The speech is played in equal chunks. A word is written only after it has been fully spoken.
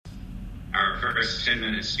Our first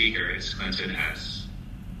 10-minute speaker is Clinton S.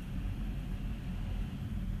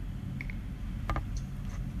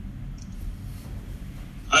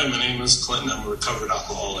 Hi, my name is Clinton. I'm a recovered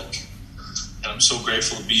alcoholic. And I'm so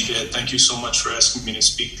grateful to be here. Thank you so much for asking me to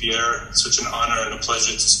speak, Pierre. It's such an honor and a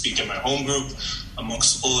pleasure to speak in my home group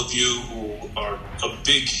amongst all of you who are a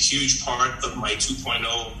big, huge part of my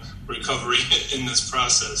 2.0 recovery in this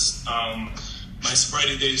process. My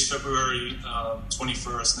sobriety date is February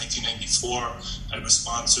 21st, 1994. I have a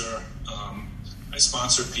sponsor. I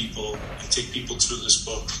sponsor people. I take people through this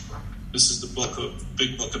book. This is the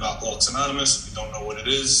big book of Alcoholics Anonymous. If you don't know what it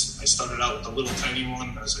is, I started out with the little tiny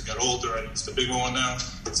one. As I got older, I used the bigger one now.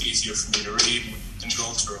 It's easier for me to read and go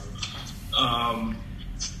through.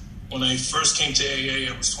 When I first came to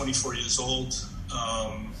AA, I was 24 years old.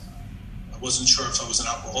 I wasn't sure if I was an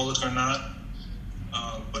alcoholic or not,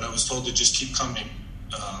 but I was told to just keep coming.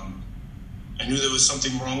 I knew there was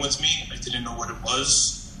something wrong with me. I didn't know what it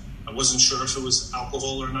was. I wasn't sure if it was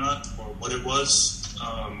alcohol or not, or what it was.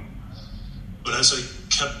 But as I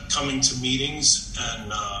kept coming to meetings,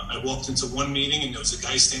 and I walked into one meeting, and there was a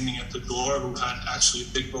guy standing at the door who had actually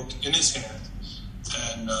a big book in his hand.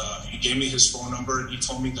 And he gave me his phone number, and he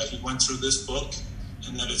told me that he went through this book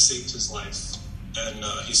and that it saved his life. And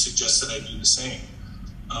he suggested I do the same.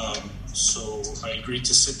 So I agreed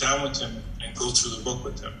to sit down with him and go through the book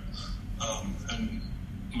with him. And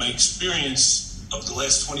my experience of the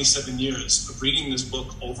last 27 years of reading this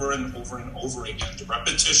book over and over and over again, the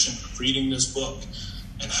repetition of reading this book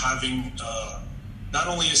and having not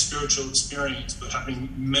only a spiritual experience, but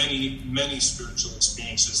having many, many spiritual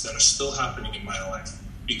experiences that are still happening in my life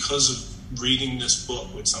because of reading this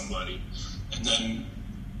book with somebody. And then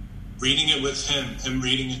reading it with him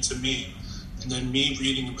reading it to me, and then me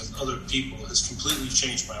reading it with other people has completely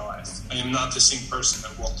changed my life. I am not the same person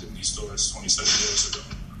that walked in these doors 27 years ago.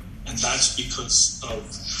 And that's because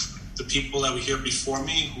of the people that were here before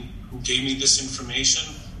me who gave me this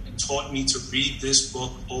information and taught me to read this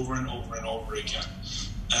book over and over and over again.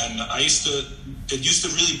 And it used to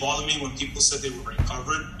really bother me when people said they were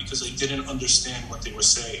recovered because I didn't understand what they were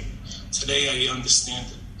saying. Today I understand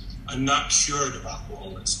it. I'm not cured of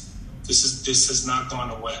alcoholism. This has not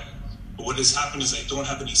gone away. But what has happened is I don't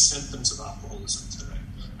have any symptoms of alcoholism today.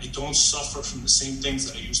 I don't suffer from the same things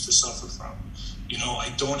that I used to suffer from. I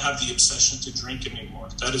don't have the obsession to drink anymore.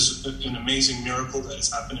 That is an amazing miracle that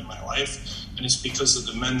has happened in my life. And it's because of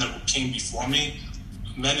the men that came before me,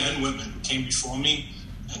 men and women who came before me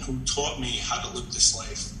and who taught me how to live this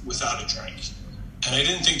life without a drink. And I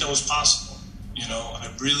didn't think that was possible.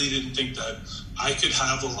 I really didn't think that I could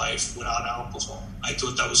have a life without alcohol. I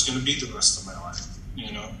thought that was going to be the rest of my life,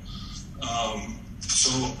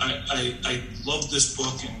 So I love this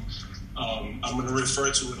book, and I'm going to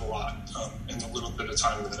refer to it a lot in the little bit of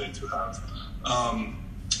time that I do have.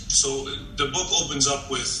 So the book opens up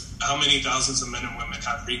with how many thousands of men and women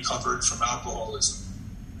have recovered from alcoholism,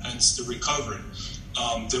 hence the recovered.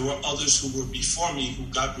 There were others who were before me who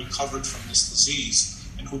got recovered from this disease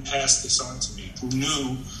and who passed this on to me, who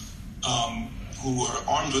knew, who were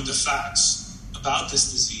armed with the facts about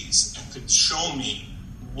this disease and could show me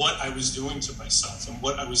what I was doing to myself and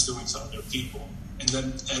what I was doing to other people. And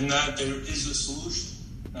that there is a solution.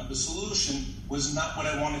 Now, the solution was not what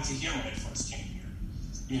I wanted to hear when I first came here.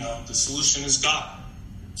 The solution is God.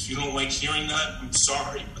 If you don't like hearing that, I'm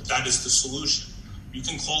sorry, but that is the solution. You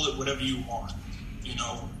can call it whatever you want.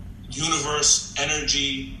 Universe,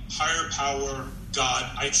 energy, higher power, God.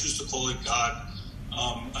 I choose to call it God.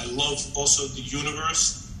 I love also the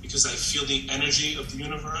universe because I feel the energy of the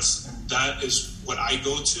universe, and that is what I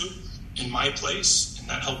go to in my place, and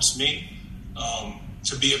that helps me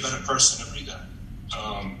to be a better person every day.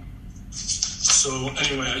 So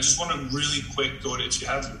anyway, I just want to really quick go to, if you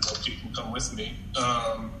have your book, you can come with me.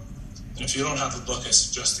 And if you don't have a book, I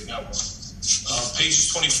suggest you get one.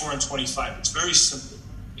 Pages 24 and 25. It's very simple.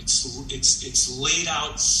 It's laid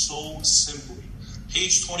out so simply.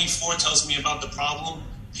 Page 24 tells me about the problem.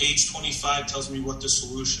 Page 25 tells me what the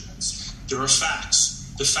solution is. There are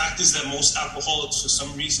facts. The fact is that most alcoholics, for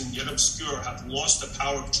some reason yet obscure, have lost the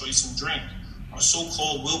power of choice in drink. Our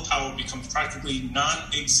so-called willpower becomes practically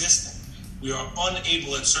non-existent. We are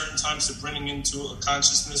unable at certain times to bring into a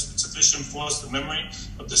consciousness with sufficient force the memory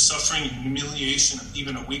of the suffering and humiliation of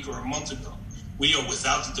even a week or a month ago. We are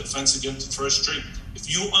without the defense against the first drink. If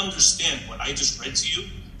you understand what I just read to you,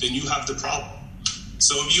 then you have the problem.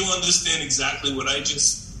 So if you understand exactly what I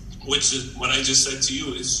just said to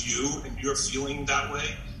you is you, and you're feeling that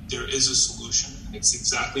way, there is a solution. And it's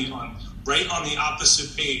exactly right on the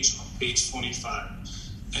opposite page, on page 25.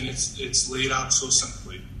 And it's laid out so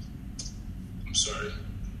simply. I'm sorry.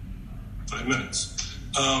 5 minutes.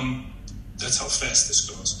 That's how fast this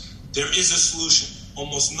goes. There is a solution.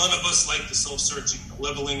 Almost none of us like the self-searching, the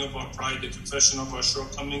leveling of our pride, the confession of our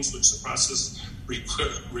shortcomings, which the process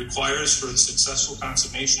requires for its successful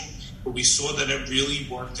consummation. But we saw that it really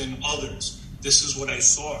worked in others. This is what I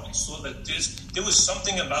saw. I saw that there was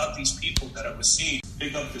something about these people that I was seeing.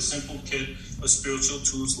 Pick up the simple kit of spiritual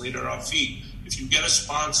tools laid at our feet. If you get a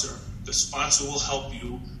sponsor, the sponsor will help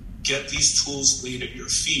you get these tools laid at your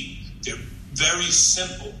feet. They're very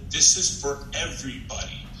simple. This is for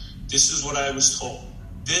everybody. This is what I was told.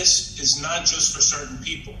 This is not just for certain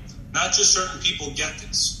people. Not just certain people get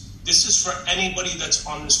this. This is for anybody that's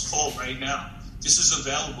on this call right now. This is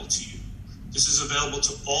available to you. This is available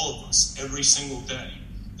to all of us every single day.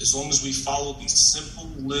 As long as we follow these simple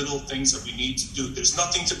little things that we need to do. There's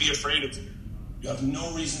nothing to be afraid of. You have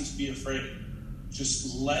no reason to be afraid.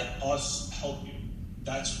 Just let us help you.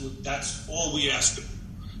 That's all we ask of you,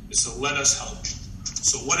 is to let us help you.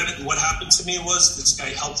 So what happened to me was this guy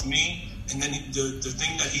helped me, and then the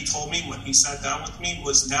thing that he told me when he sat down with me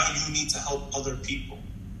was, now you need to help other people.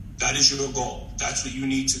 That is your goal. That's what you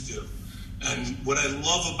need to do. And what I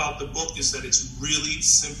love about the book is that it's really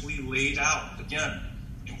simply laid out. Again,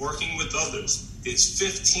 in working with others, it's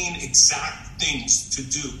 15 exact things to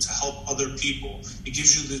do to help other people. It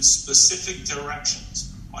gives you the specific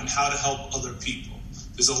directions on how to help other people.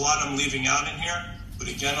 There's a lot I'm leaving out in here, but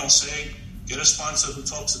again, I'll say, get a sponsor who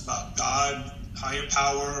talks about God, higher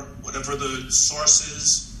power, whatever the source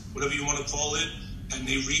is, whatever you want to call it, and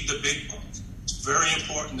they read the big book. It's very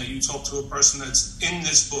important that you talk to a person that's in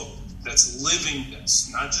this book, that's living this,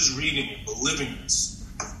 not just reading it, but living this.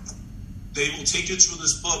 They will take you through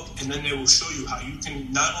this book, and then they will show you how you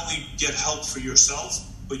can not only get help for yourself,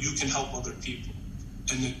 but you can help other people.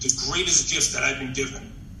 And the greatest gift that I've been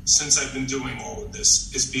given since I've been doing all of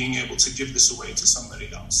this is being able to give this away to somebody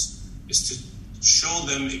else, is to show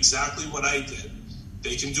them exactly what I did.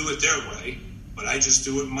 They can do it their way, but I just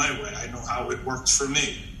do it my way. I know how it worked for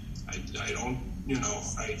me. I don't,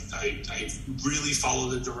 I really follow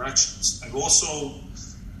the directions. I've also,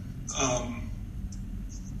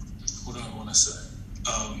 what do I want to say?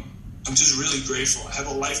 I'm just really grateful. I have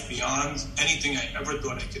a life beyond anything I ever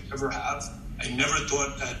thought I could ever have. I never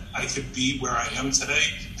thought that I could be where I am today.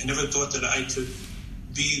 I never thought that I could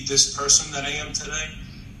be this person that I am today.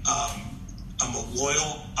 I'm a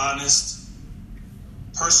loyal, honest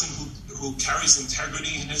person who carries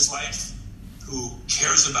integrity in his life, who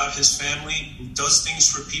cares about his family, who does things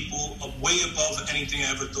for people way above anything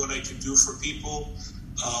I ever thought I could do for people.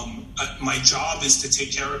 My job is to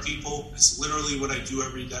take care of people. It's literally what I do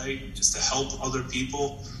every day, is to help other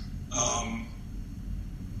people.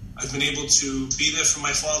 I've been able to be there for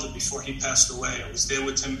my father before he passed away. I was there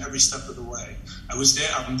with him every step of the way.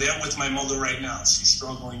 I'm there with my mother right now. She's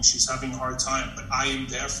struggling. She's having a hard time, but I am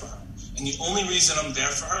there for her. And the only reason I'm there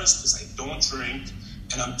for her is because I don't drink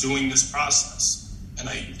and I'm doing this process. And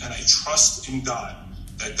I trust in God,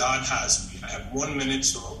 that God has me. I have 1 minute,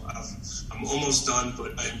 so I'm almost done,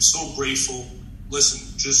 but I am so grateful.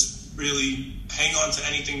 Listen, just really hang on to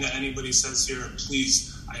anything that anybody says here.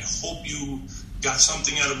 Please, I hope you got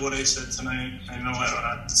something out of what I said tonight. I know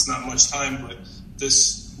it's not much time, but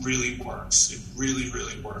this really works. It really,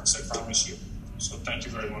 really works. I promise you. So thank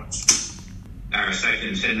you very much. Our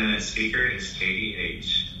second 10-minute speaker is Katy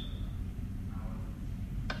H.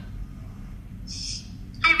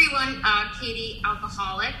 Hi, everyone. Katy,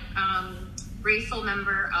 alcoholic, grateful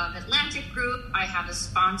member of Atlantic Group. I have a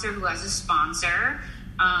sponsor who has a sponsor,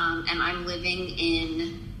 and I'm living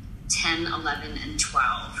in 10, 11, and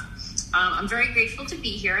 12. I'm very grateful to be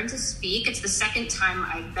here and to speak. It's the second time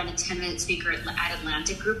I've been a 10-minute speaker at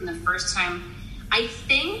Atlantic Group, and the first time, I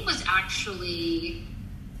think, was actually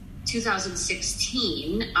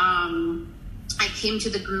 2016. I came to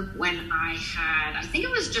the group when I think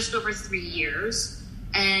it was just over 3 years,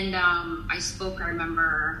 and I spoke. I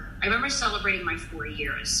remember celebrating my 4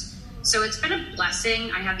 years. So it's been a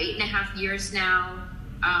blessing. I have 8.5 years now.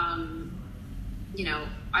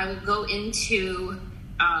 I will go into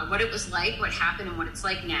what it was like, what happened, and what it's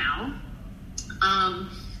like now.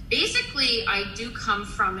 Basically, I do come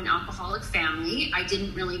from an alcoholic family. I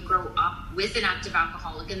didn't really grow up with an active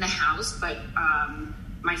alcoholic in the house, but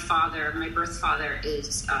my birth father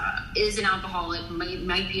is an alcoholic,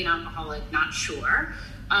 might be an alcoholic, not sure.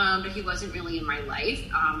 But he wasn't really in my life.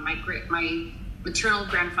 My maternal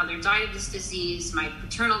grandfather died of this disease. My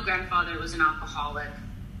paternal grandfather was an alcoholic.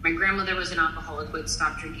 My grandmother was an alcoholic who had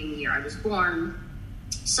stopped drinking the year I was born.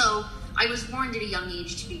 So I was warned at a young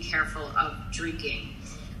age to be careful of drinking.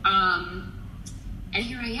 And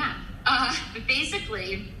here I am. But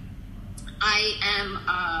basically, I am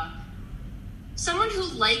someone who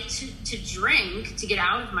liked to drink to get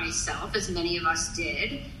out of myself, as many of us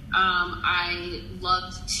did. I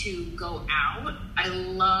loved to go out. I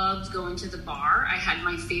loved going to the bar. I had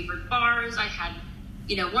my favorite bars. I had,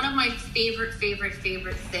 one of my favorite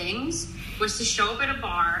things was to show up at a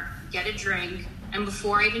bar, get a drink, and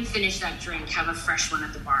before I even finish that drink, have a fresh one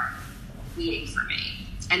at the bar waiting for me.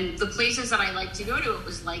 And the places that I liked to go to, it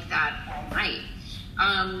was like that all night.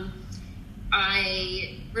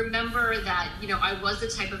 I remember that, I was the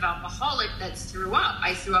type of alcoholic that threw up.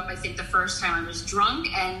 I threw up, I think, the first time I was drunk,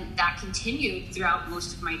 and that continued throughout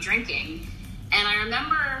most of my drinking. And I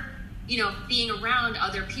remember, being around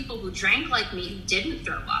other people who drank like me, who didn't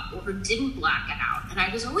throw up or who didn't black out. And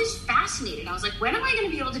I was always fascinated. I was like, when am I going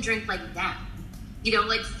to be able to drink like them?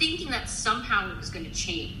 Thinking that somehow it was going to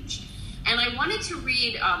change. And I wanted to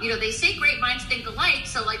read, they say great minds think alike.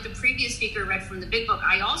 So like the previous speaker read from the big book,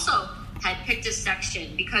 I also had picked a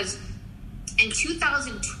section because in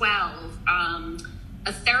 2012,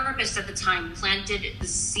 a therapist at the time planted the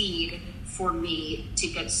seed for me to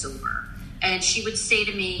get sober. And she would say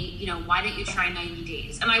to me, why don't you try 90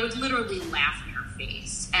 days? And I would literally laugh in her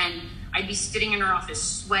face. And I'd be sitting in her office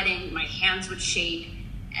sweating, my hands would shake,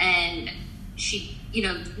 and she,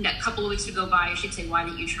 a couple of weeks would go by, she'd say, why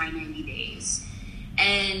don't you try 90 days?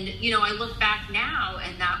 And, I look back now,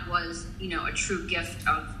 and that was, a true gift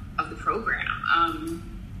of the program.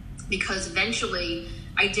 Because eventually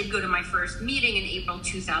I did go to my first meeting in April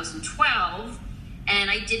 2012,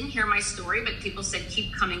 and I didn't hear my story, but people said,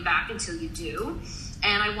 keep coming back until you do.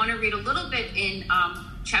 And I want to read a little bit in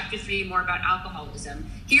chapter 3 more about alcoholism.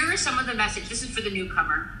 Here are some of the messages. This is for the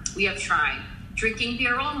newcomer. We have tried. Drinking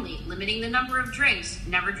beer only, limiting the number of drinks,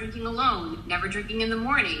 never drinking alone, never drinking in the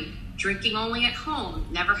morning, drinking only at home,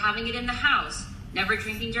 never having it in the house, never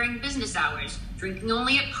drinking during business hours, drinking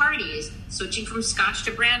only at parties, switching from scotch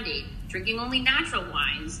to brandy, drinking only natural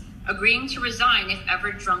wines, agreeing to resign if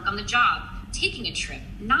ever drunk on the job, taking a trip,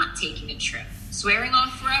 not taking a trip, swearing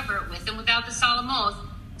off forever with and without the solemn oath,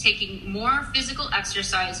 taking more physical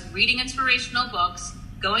exercise, reading inspirational books,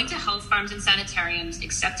 going to health farms and sanitariums,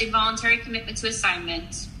 accepting voluntary commitment to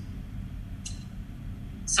assignment.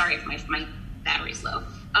 Sorry if my battery's low.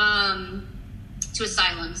 To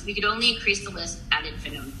asylums. We could only increase the list ad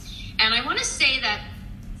infinitum. And I want to say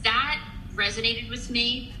that resonated with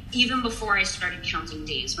me even before I started counting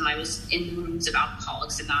days when I was in the rooms of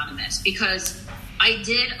Alcoholics Anonymous, because I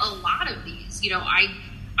did a lot of these.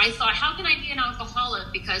 I thought, how can I be an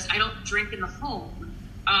alcoholic because I don't drink in the home?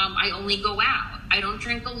 I only go out. I don't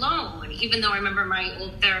drink alone, even though I remember my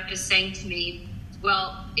old therapist saying to me,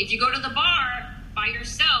 well, if you go to the bar by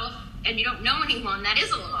yourself and you don't know anyone, that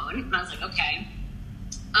is alone. And I was like, okay.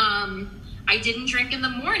 I didn't drink in the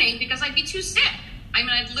morning because I'd be too sick.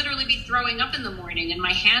 I'd literally be throwing up in the morning and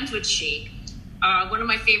my hands would shake. One of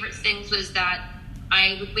my favorite things was that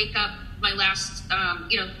I would wake up my last,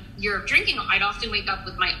 year of drinking. I'd often wake up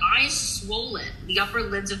with my eyes swollen. The upper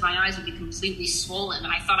lids of my eyes would be completely swollen.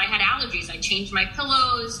 And I thought I had allergies. I changed my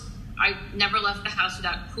pillows. I never left the house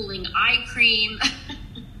without cooling eye cream.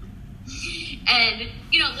 And,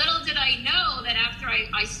 little did I know that after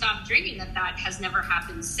I stopped drinking that has never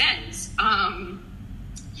happened since.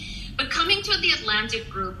 But coming to the Atlantic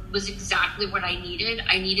group was exactly what I needed.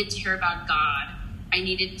 I needed to hear about God. I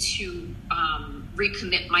needed to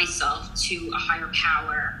recommit myself to a higher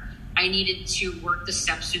power. I needed to work the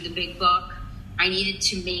steps through the big book. I needed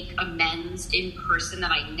to make amends in person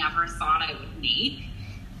that I never thought I would make.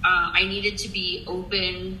 I needed to be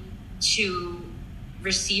open to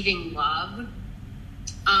receiving love.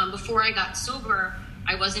 Before I got sober,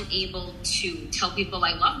 I wasn't able to tell people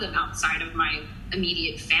I love them outside of my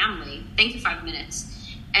immediate family. Thank you, 5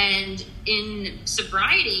 minutes. And in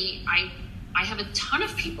sobriety, I have a ton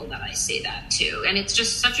of people that I say that to, and it's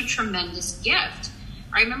just such a tremendous gift.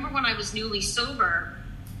 I remember when I was newly sober,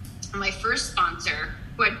 my first sponsor,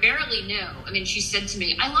 who I barely knew, she said to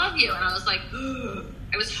me, I love you. And I was like, ugh.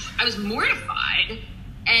 I was mortified.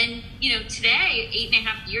 And, today,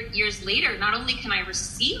 8.5 years later, not only can I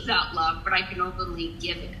receive that love, but I can openly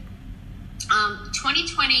give it.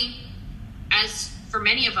 2020, as for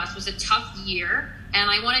many of us, was a tough year. And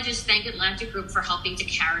I want to just thank Atlantic Group for helping to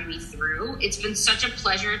carry me through. It's been such a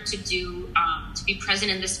pleasure to be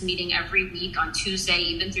present in this meeting every week on Tuesday,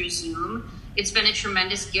 even through Zoom. It's been a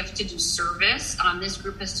tremendous gift to do service. This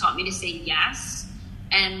group has taught me to say yes.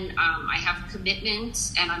 And I have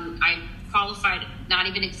commitments, and I qualified, not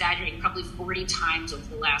even exaggerating, probably 40 times over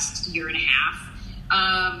the last year and a half.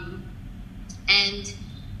 And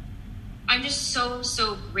I'm just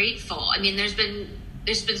so grateful. There's been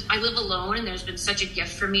I live alone, and there's been such a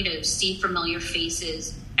gift for me to see familiar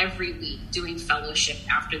faces every week doing fellowship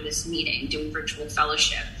after this meeting, doing virtual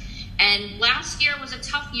fellowship. And last year was a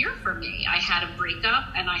tough year for me. I had a breakup,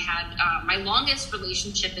 and I had my longest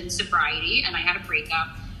relationship in sobriety, and I had a breakup,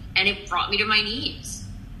 and it brought me to my knees.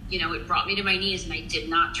 It brought me to my knees, and I did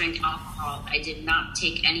not drink alcohol. I did not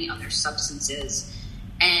take any other substances.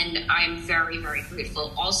 And I'm very, very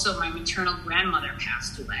grateful. Also, my maternal grandmother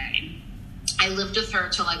passed away. I lived with her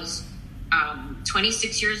till I was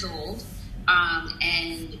 26 years old.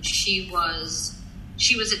 And she was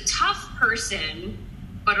a tough person,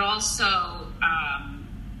 but also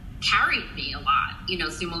carried me a lot,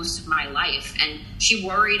 through most of my life. And she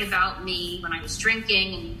worried about me when I was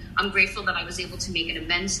drinking, and I'm grateful that I was able to make an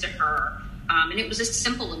amends to her. And it was a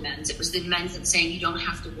simple amends. It was the amends that saying, you don't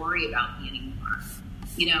have to worry about me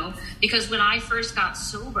anymore, because when I first got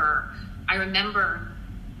sober, I remember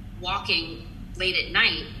walking late at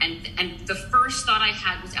night, and the first thought I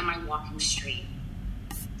had was, am I walking straight?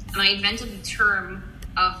 And I invented the term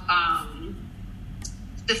of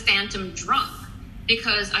the phantom drunk,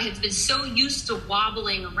 because I had been so used to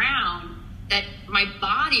wobbling around that my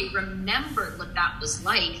body remembered what that was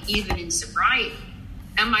like, even in sobriety.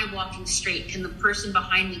 Am I walking straight? Can the person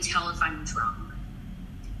behind me tell if I'm drunk?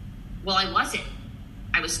 Well, I wasn't.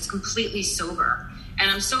 I was completely sober.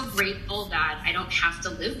 And I'm so grateful that I don't have to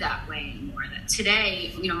live that way anymore. That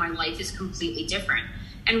today, my life is completely different.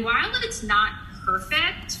 And while it's not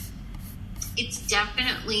perfect, it's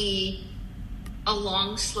definitely a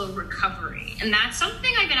long, slow recovery. And that's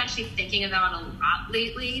something I've been actually thinking about a lot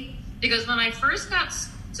lately, because when I first got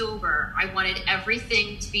sober, I wanted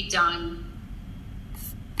everything to be done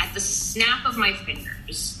at the snap of my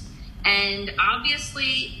fingers. And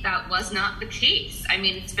obviously that was not the case. I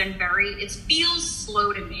mean, it feels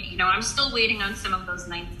slow to me. I'm still waiting on some of those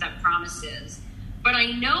 9th step promises, but I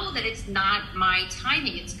know that it's not my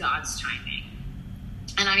timing, it's God's timing.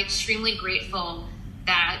 And I'm extremely grateful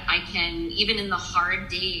that I can, even in the hard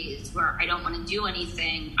days where I don't want to do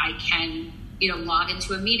anything, I can, log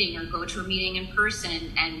into a meeting or go to a meeting in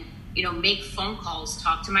person and, make phone calls,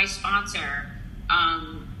 talk to my sponsor.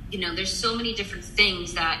 There's so many different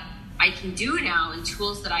things that I can do now and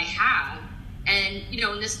tools that I have. And,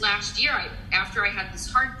 in this last year, after I had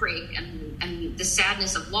this heartbreak and the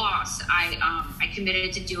sadness of loss, I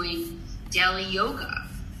committed to doing daily yoga.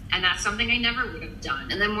 And that's something I never would have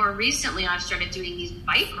done. And then more recently, I've started doing these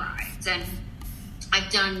bike rides. And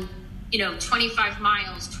I've done, 25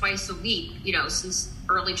 miles twice a week, since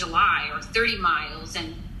early July, or 30 miles.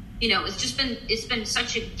 And, it's been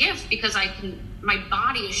such a gift, because my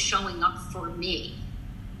body is showing up for me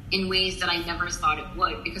in ways that I never thought it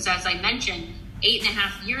would. Because as I mentioned,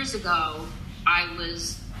 8.5 years ago, I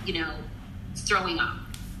was, throwing up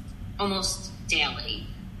almost daily.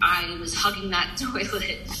 I was hugging that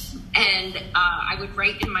toilet, and I would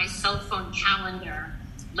write in my cell phone calendar,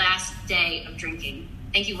 last day of drinking.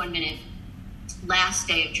 Thank you, 1 minute. Last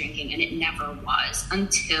day of drinking, and it never was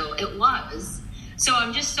until it was. So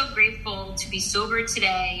I'm just so grateful to be sober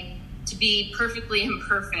today, to be perfectly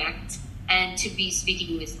imperfect, and to be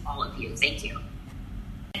speaking with all of you. Thank you.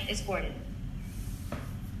 It's Gordon.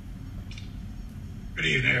 Good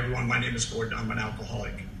evening, everyone. My name is Gordon. I'm an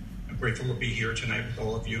alcoholic. I'm grateful to be here tonight with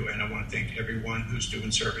all of you, and I want to thank everyone who's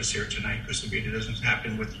doing service here tonight, because the meeting doesn't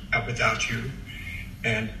happen without you.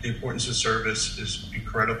 And the importance of service is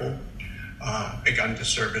incredible. I got into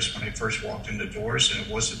service when I first walked in the doors, and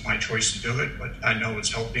it wasn't my choice to do it, but I know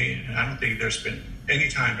it's helped me, and I don't think there's been any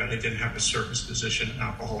time that I didn't have a service position in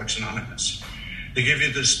Alcoholics Anonymous. They give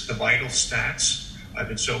you the vital stats. I've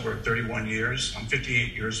been sober 31 years. I'm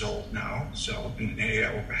 58 years old now, so I've been in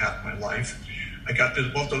AA over half my life. I got to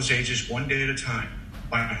both those ages one day at a time.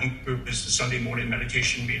 My home group is the Sunday morning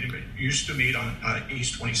meditation meeting. We used to meet on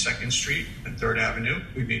East 22nd Street and 3rd Avenue.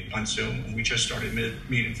 We meet on Zoom, and we just started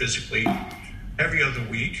meeting physically every other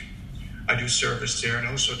week. I do service there, and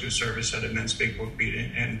also do service at a men's big book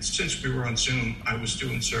meeting. And since we were on Zoom, I was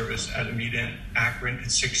doing service at a meeting in Akron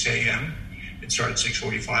at 6 a.m. It started at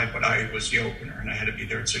 6:45, but I was the opener, and I had to be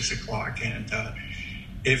there at 6 o'clock. And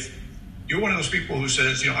if you're one of those people who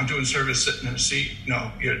says, I'm doing service sitting in a seat,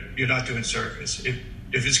 no, you're not doing service.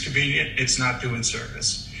 If it's convenient, it's not doing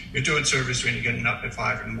service. You're doing service when you're getting up at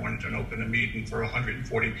 5 in the morning to open a meeting for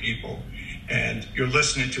 140 people. And you're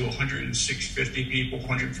listening to 150 people,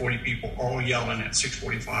 140 people all yelling at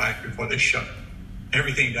 6:45 before they shut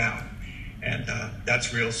everything down. And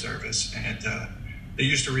that's real service. And they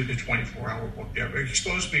used to read the 24-hour book there. But it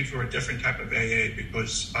exposed me for a different type of AA,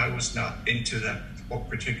 because I was not into that book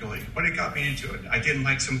particularly. But it got me into it. I didn't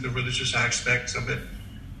like some of the religious aspects of it,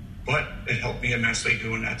 but it helped me immensely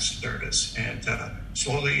doing that service. And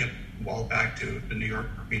slowly, a while back to the New York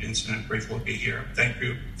meetings, and I'm grateful to be here. Thank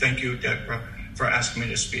you, Deborah, for asking me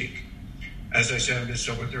to speak. As I said, this is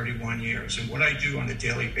over 31 years, and what I do on a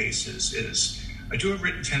daily basis is I do a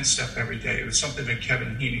written 10-step every day. It was something that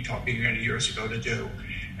Kevin Heaney taught me many years ago to do,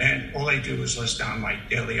 and all I do is list down my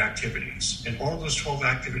daily activities. And all those 12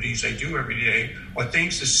 activities I do every day are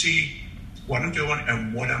things to see what I'm doing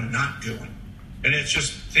and what I'm not doing. And it's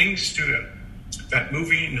just things that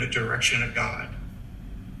moving in the direction of God.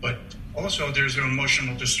 But also there's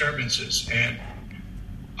emotional disturbances, and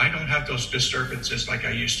I don't have those disturbances like I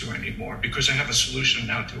used to anymore because I have a solution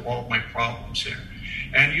now to all of my problems here.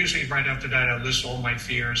 And usually right after that, I list all my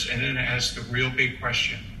fears and then ask the real big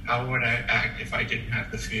question: how would I act if I didn't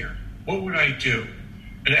have the fear? What would I do?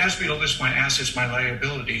 And it asks me to list my assets, my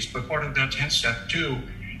liabilities, but part of that 10-step too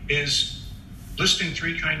is listing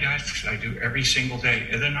 3 kind of acts I do every single day.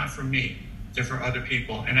 And they're not for me, they're for other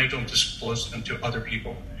people, and I don't disclose them to other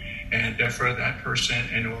people. And they're for that person,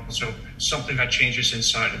 and also something that changes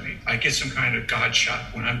inside of me. I get some kind of God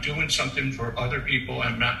shot. When I'm doing something for other people,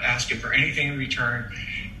 I'm not asking for anything in return.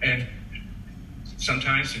 And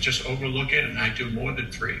sometimes I just overlook it, and I do more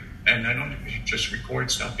than 3. And I don't just record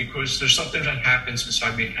stuff because there's something that happens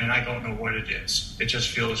inside me, and I don't know what it is. It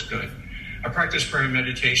just feels good. I practice prayer and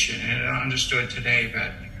meditation, and I understood today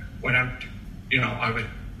that when I was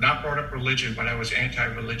not brought up religion, but I was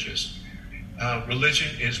anti-religious.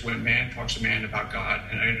 Religion is when man talks to man about God,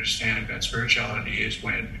 and I understand that spirituality is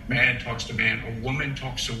when man talks to man or woman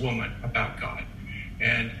talks to woman about God.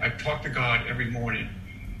 And I talk to God every morning,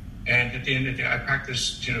 and at the end of the day, I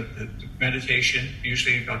practice, the meditation,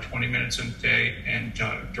 usually about 20 minutes a day, and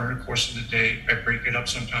during the course of the day, I break it up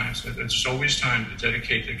sometimes. There's always time to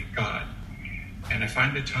dedicate to God. And I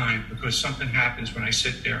find the time because something happens when I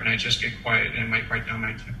sit there and I just get quiet and I might write down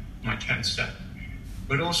my 10-step.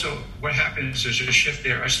 But also what happens is a shift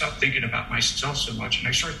there. I stop thinking about myself so much and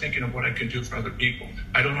I start thinking of what I can do for other people.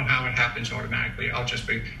 I don't know how it happens automatically. I'll just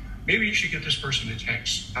be, maybe you should give this person a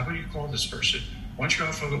text. How about you call this person? Why don't you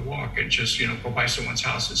go for the walk and just, go by someone's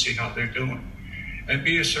house and see how they're doing and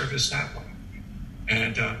be a service that way.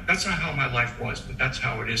 And that's not how my life was, but that's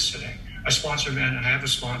how it is today. I sponsor men. I have a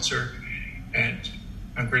sponsor, and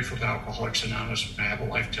I'm grateful to Alcoholics Anonymous. I have a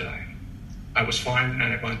life today. I was fine, and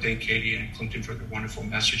I want to thank Katy and Clinton for the wonderful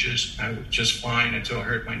messages. I was just fine until I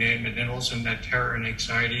heard my name, and then all of a sudden that terror and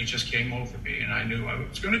anxiety just came over me, and I knew I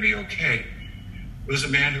was going to be okay. There was a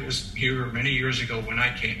man who was here many years ago when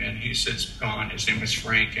I came in. He's since gone. His name was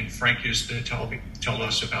Frank, and Frank used to tell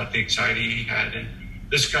us about the anxiety he had. And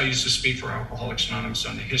this guy used to speak for Alcoholics Anonymous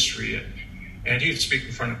on the history, and he'd speak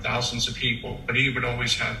in front of thousands of people, but he would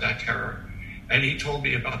always have that terror. And he told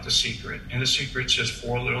me about the secret. And the secret's just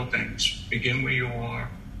 4 little things. Begin where you are,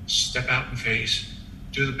 step out in faith,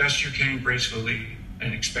 do the best you can gracefully,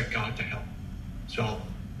 and expect God to help. So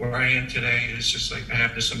where I am today is just like I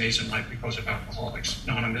have this amazing life because of Alcoholics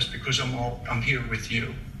Anonymous, because I'm here with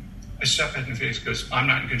you. I step out in faith because I'm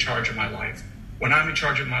not in charge of my life. When I'm in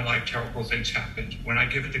charge of my life, terrible things happen. When I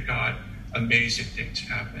give it to God, amazing things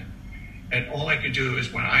happen. And all I can do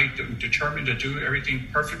is when I'm determined to do everything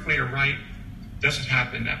perfectly or right, doesn't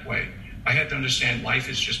happen that way. I had to understand life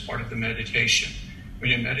is just part of the meditation. When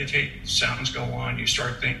you meditate, sounds go on, you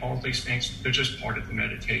start thinking all these things, they're just part of the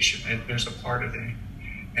meditation, and there's a part of it.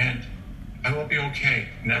 And I will be okay.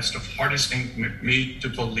 And that's the hardest thing for me to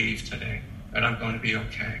believe today, that I'm going to be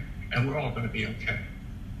okay. And we're all going to be okay.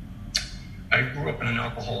 I grew up in an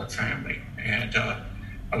alcoholic family, and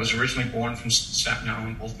I was originally born from Staten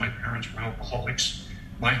Island. Both my parents were alcoholics.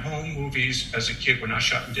 My home movies as a kid were not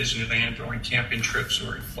shot in Disneyland or on camping trips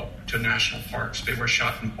or to national parks. They were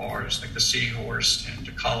shot in bars like the Seahorse and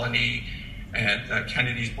the Colony and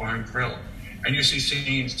Kennedy's Bar and Grill. And you see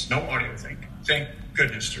scenes, no audio. Thank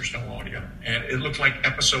goodness there's no audio. And it looked like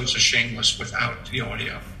episodes of Shameless without the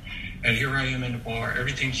audio. And here I am in the bar.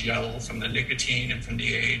 Everything's yellow from the nicotine and from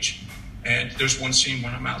the age. And there's one scene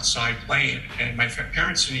when I'm outside playing, and my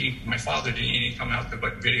father didn't even come out to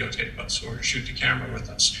videotape us or shoot the camera with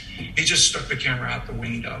us. He just stuck the camera out the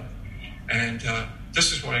window. And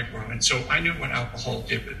this is what I grew up in. So I knew what alcohol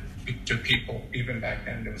did to people even back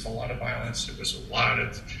then. There was a lot of violence. There was a lot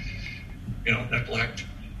of, neglect.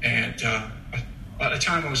 And by the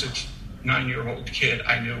time I was a 9-year-old kid,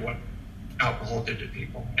 I knew what alcohol did to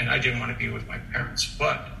people. And I didn't want to be with my parents.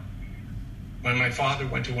 But when my father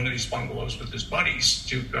went to one of these bungalows with his buddies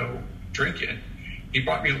to go drinking, he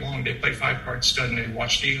brought me along. They played 5-card stud and they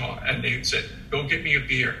watched Yeehaw, and they said, go get me a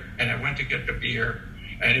beer. And I went to get the beer,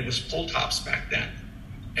 and it was pull tops back then.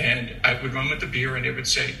 And I would run with the beer, and they would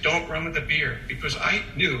say, don't run with the beer, because I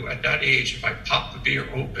knew at that age, if I popped the beer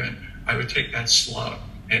open, I would take that slug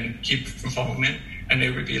and keep from foaming. And they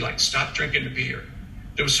would be like, stop drinking the beer.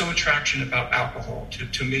 There was some attraction about alcohol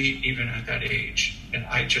to me, even at that age. And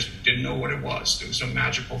I just didn't know what it was. It was a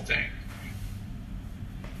magical thing.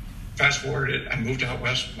 Fast forwarded, I moved out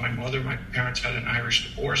west with my mother. My parents had an Irish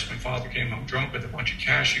divorce. My father came home drunk with a bunch of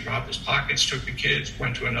cash. He robbed his pockets, took the kids,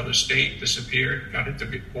 went to another state, disappeared, got a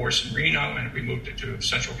divorce in Reno, and we moved to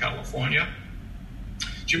Central California.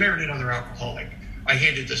 She married another alcoholic. I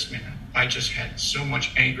hated this man. I just had so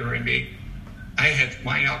much anger in me.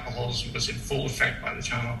 My alcoholism was in full effect by the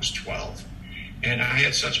time I was 12. And I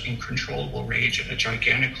had such uncontrollable rage and a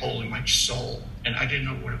gigantic hole in my soul, and I didn't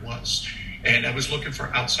know what it was. And I was looking for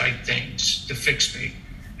outside things to fix me.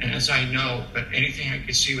 And as I know, that anything I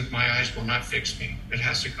could see with my eyes will not fix me. It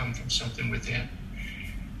has to come from something within.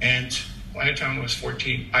 And by the time I was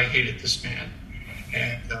 14, I hated this man.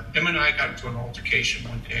 And him and I got into an altercation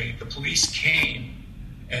one day. The police came,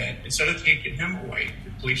 and instead of taking him away, the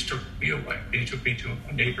police took me away. They took me to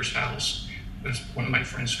a neighbor's house. It was one of my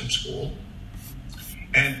friends from school.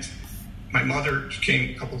 And my mother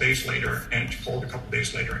came a couple days later and called a couple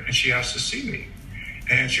days later, and she asked to see me.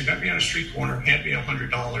 And she met me on a street corner, handed me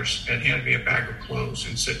 $100, and handed me a bag of clothes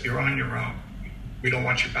and said, "You're on your own. We don't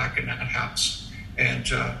want you back in that house." And,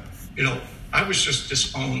 I was just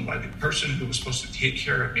disowned by the person who was supposed to take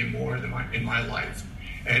care of me more than in my life.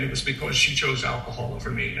 And it was because she chose alcohol over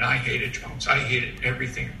me, and I hated drunks. I hated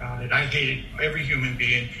everything about it. I hated every human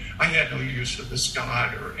being. I had no use for this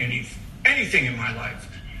God or anything in my life.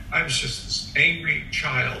 I was just this angry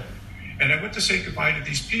child. And I went to say goodbye to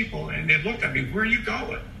these people, and they looked at me, "Where are you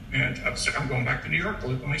going?" And I was like, "I'm going back to New York to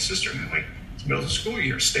live with my sister." And they're like, "It's the middle of the school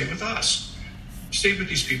year. Stay with us." Stayed with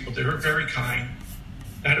these people. They were very kind.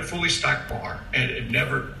 I had a fully stocked bar, and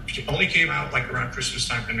it only came out like around Christmas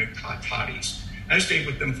time to make toddies. I stayed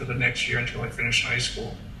with them for the next year until I finished high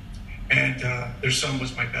school. And their son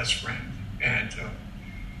was my best friend. And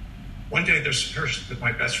one day,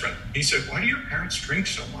 my best friend, he said, "Why do your parents drink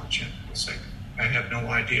so much?" And I was like, I have no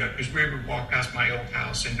idea. Because we would walk past my old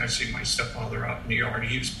house, and I'd see my stepfather out in the yard.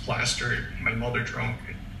 He was plastered, my mother drunk.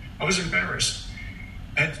 And I was embarrassed.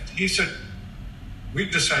 And he said, we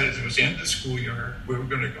decided it was the end of the school year. We were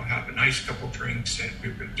going to go have a nice couple drinks, and we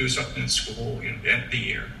were going to do something in school, at the end of the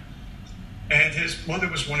year. And his mother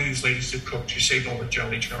was one of these ladies who cooked. She saved all the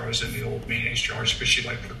jelly jars and the old mayonnaise jars because she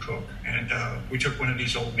liked to cook. And we took one of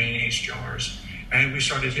these old mayonnaise jars, and we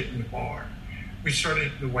started hitting the bar. We started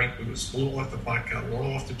hitting the white booze, a little off the vodka, a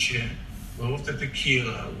little off the gin, a little off the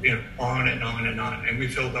tequila, on and on and on. And we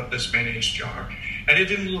filled up this mayonnaise jar. And it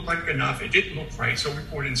didn't look like enough. It didn't look right. So we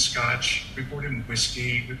poured in scotch, we poured in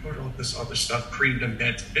whiskey, we poured all this other stuff, creamed and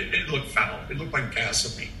mint. It looked foul. It looked like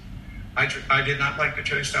gasoline. I did not like the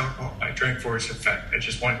taste of alcohol. I drank for its effect. I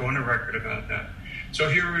just want to go on the record about that. So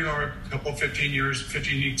here we are, a couple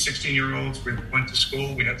 16-year-olds. We went to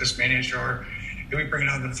school. We had this mayonnaise jar. Then we bring it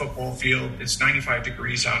out on the football field. It's 95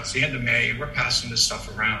 degrees out. It's the end of May. We're passing this stuff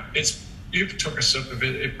around. You took a sip of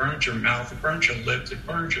it. It burned your mouth. It burned your lips. It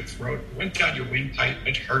burned your throat. It went down your windpipe.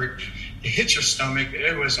 It hurt. It hit your stomach.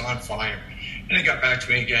 It was on fire. And it got back to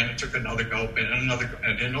me again. It took another gulp and another gulp.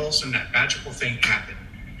 And then all of a sudden that magical thing happened.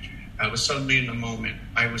 I was suddenly in the moment.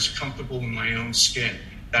 I was comfortable in my own skin.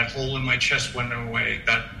 That hole in my chest went away.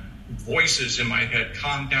 That voices in my head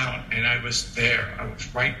calmed down, and I was there. I was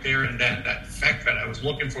right there and then. That fact that I was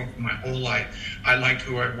looking for my whole life. I liked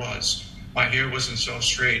who I was. My hair wasn't so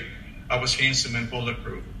straight. I was handsome and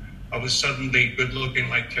bulletproof. I was suddenly good-looking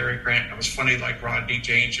like Cary Grant. I was funny like Rodney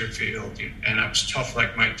Dangerfield, and I was tough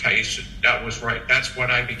like Mike Tyson. That was right. That's what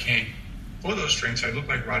I became. For those drinks, I looked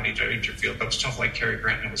like Rodney Dangerfield. I was tough like Cary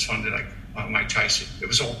Grant, and I was funny like Mike Tyson. It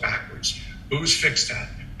was all backwards. Booze fixed that.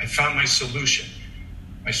 I found my solution.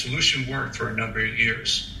 My solution worked for a number of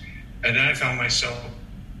years. And then I found myself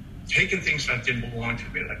taking things that didn't belong to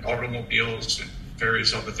me, like automobiles and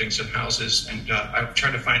various other things in houses. And I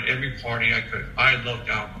tried to find every party I could. I loved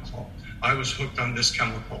alcohol. I was hooked on this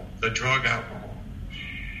chemical, the drug alcohol.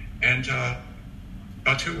 And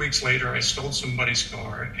about 2 weeks later, I stole somebody's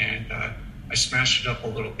car, and I smashed it up a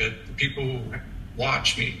little bit. The people who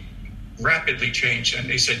watched me rapidly changed, and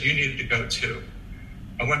they said, "You needed to go too."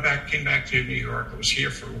 I came back to New York. I was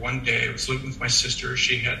here for one day. I was living with my sister.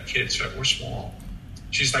 She had kids that were small.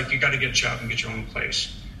 She's like, "You got to get a job and get your own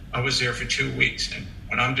place." I was there for 2 weeks, and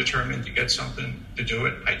when I'm determined to get something to do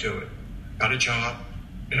it, I do it. Got a job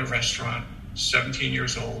in a restaurant, 17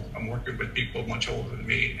 years old. I'm working with people much older than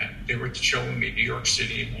me, and they were showing me New York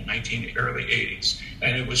City in the early 80s,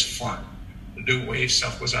 and it was fun. The new wave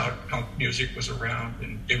stuff was out, punk music was around,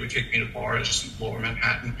 and they would take me to bars in lower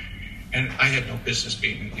Manhattan, and I had no business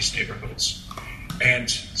being in these neighborhoods. And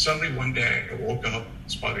suddenly one day I woke up, I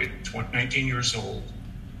was probably 19 years old,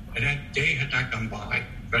 and that day had not gone by,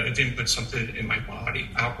 but I didn't put something in my body,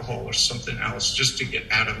 alcohol or something else, just to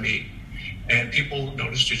get out of me. And people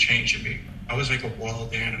noticed a change in me. I was like a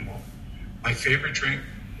wild animal. My favorite drink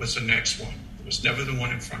was the next one. It was never the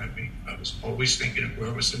one in front of me. I was always thinking of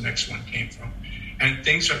where was the next one came from. And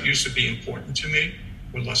things that used to be important to me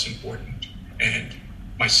were less important. And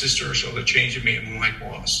my sister saw the change in me and my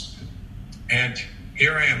boss. And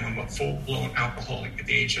here I am, I'm a full-blown alcoholic at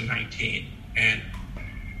the age of 19. And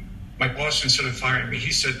my boss, instead of firing me,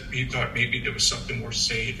 he said he thought maybe there was something worth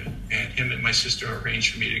saving. And him and my sister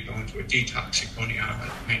arranged for me to go into a detox at Coney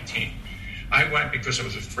Island at 19. I went because I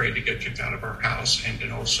was afraid to get kicked out of our house, and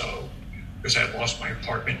then also because I had lost my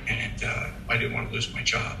apartment and I didn't want to lose my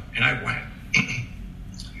job. And I went.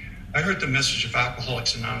 I heard the message of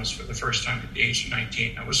Alcoholics Anonymous for the first time at the age of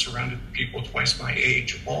 19. I was surrounded with people twice my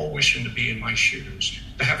age, all wishing to be in my shoes,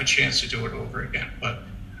 to have a chance to do it over again. But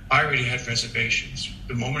I already had reservations.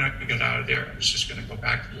 The moment I got out of there, I was just going to go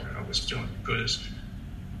back to what I was doing because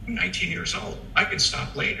I'm 19 years old. I could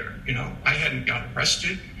stop later. I hadn't got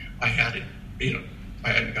arrested. I hadn't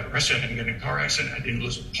got arrested. I hadn't got in a car accident. I didn't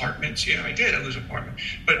lose apartments. Yeah, I did. I lose an apartment.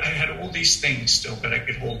 But I had all these things still that I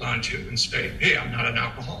could hold on to and say, hey, I'm not an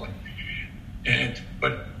alcoholic.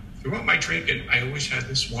 But throughout my drinking, I always had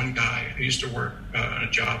this one guy. I used to work on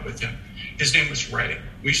a job with him. His name was Ray.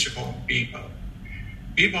 We used to call him Bebo.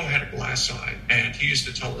 Bebo had a glass eye, and he used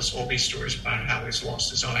to tell us all these stories about how he's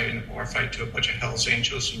lost his eye in a bar fight to a bunch of Hells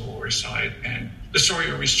Angels in the Lower East Side. And the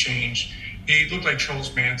story always changed. He looked like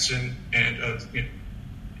Charles Manson, and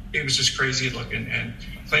he was just crazy looking and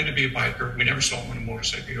claimed to be a biker. We never saw him on a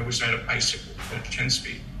motorcycle. He always had a bicycle at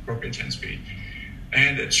 10-speed, broken 10-speed.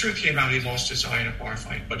 And the truth came out, he lost his eye in a bar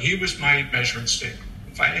fight. But he was my measuring stick.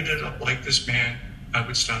 If I ended up like this man, I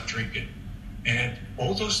would stop drinking. And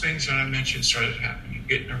all those things that I mentioned started happening.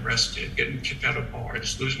 Getting arrested, getting kicked out of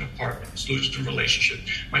bars, losing apartments, losing relationships,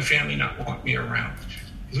 my family not wanting me around,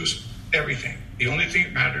 losing everything. The only thing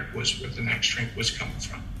that mattered was where the next drink was coming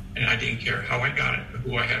from. And I didn't care how I got it or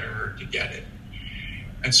who I had to hurt to get it.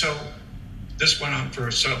 And so this went on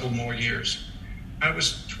for several more years. I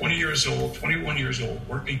was 21 years old,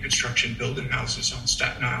 working construction, building houses on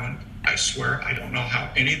Staten Island. I swear I don't know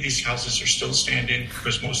how any of these houses are still standing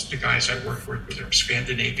because most of the guys I worked with were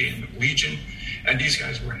Scandinavian, Norwegian, and these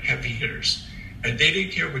guys were heavy hitters. And they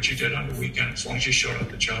didn't care what you did on the weekend as long as you showed up at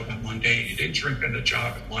the job on Monday. You didn't drink on the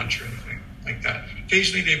job at lunch or anything like that.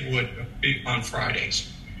 Occasionally they would be on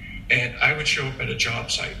Fridays. And I would show up at a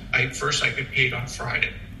job site. First I get paid on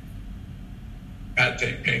Friday. Bad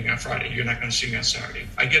thing, paying on Friday. You're not going to see me on Saturday.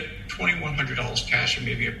 I get $2,100 cash and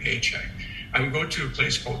maybe a paycheck. I would go to a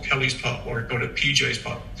place called Kelly's Pub or go to PJ's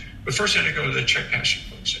Pub. But first I had to go to the check cashing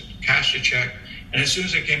place, cash the check. And as soon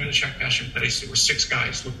as I came to the check cashing place, there were 6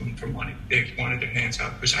 guys looking for money. They wanted their hands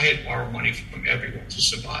out because I had borrowed money from everyone to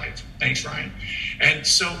survive. Thanks, Ryan. And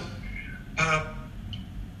so I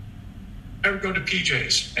would go to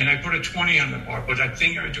PJ's and I put a 20 on the bar, but the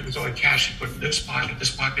thing I would do with all the cash, I put in this pocket,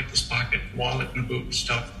 wallet and boot and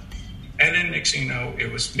stuff. And then next thing you know,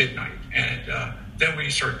 it was midnight. And then we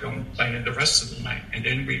started playing in the rest of the night. And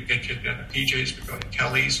then we'd get kicked out of PJ's, we'd go to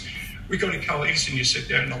Kelly's. We go to Kelly's and you sit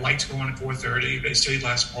there and the lights go on at 4:30. They say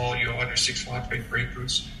last call, you order 6 latte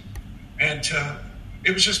grapefruits. And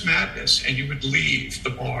it was just madness. And you would leave the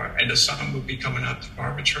bar and the sun would be coming up. The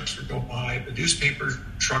garbage trucks would go by. The newspaper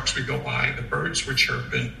trucks would go by. The birds were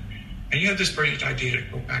chirping. And you had this brilliant idea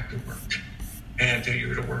to go back to work. And you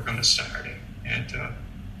were to work on a Saturday. And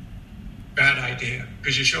bad idea.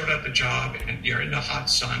 Because you showed up at the job and you're in the hot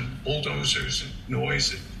sun, bulldozers and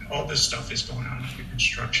noise, and all this stuff is going on at the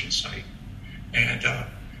construction site. And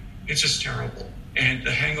it's just terrible. And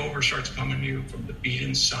the hangover starts coming to you from the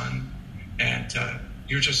beating sun. And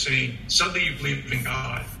you're just saying, suddenly you believe in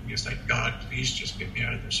God. You're like, God, please just get me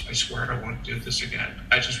out of this. I swear I won't do this again.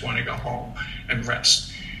 I just want to go home and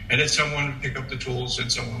rest. And then someone would pick up the tools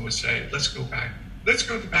and someone would say, let's go back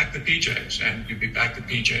to PJ's. And you'd be back to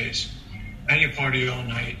PJ's. And you party all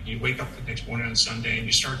night. You wake up the next morning on Sunday and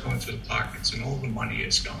you start going through the pockets and all the money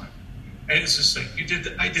is gone. And it's just like,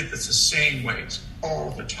 I did this the same ways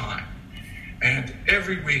all the time. And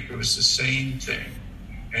every week it was the same thing.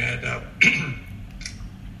 And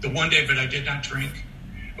the one day that I did not drink,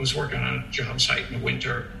 I was working on a job site in the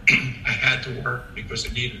winter. I had to work because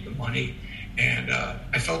I needed the money. And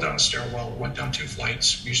I fell down a stairwell, went down 2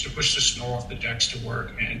 flights. We used to push the snow off the decks to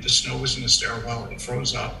work, and the snow was in the stairwell. It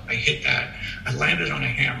froze up. I hit that. I landed on a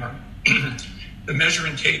hammer. The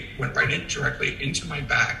measuring tape went right directly into my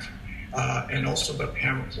back. and also the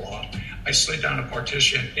hammer claw. I slid down a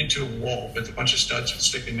partition into a wall with a bunch of studs and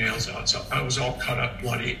sticking nails out. So I was all cut up,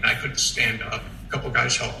 bloody, and I couldn't stand up. A couple of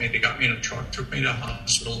guys helped me. They got me in a truck, took me to the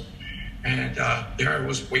hospital, and there I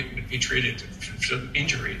was waiting to be treated for some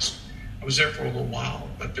injuries. I was there for a little while,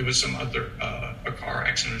 but there was some other, a car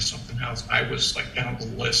accident or something else. I was like down the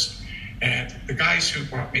list. And the guys who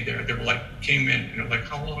brought me there, they were like, came in and they're like,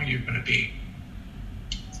 how long are you going to be?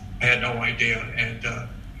 I had no idea. And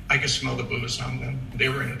I could smell the booze on them. They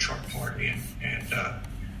were in a truck party. And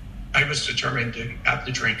I was determined to have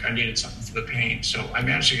the drink. I needed something for the pain. So I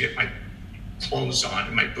managed to get my clothes on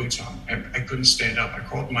and my boots on. And I couldn't stand up. I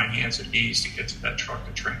crawled on my hands and knees to get to that truck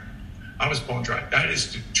to drink. I was bone dry. That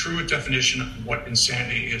is the true definition of what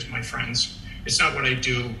insanity is, my friends. It's not what I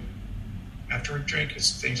do after a drink,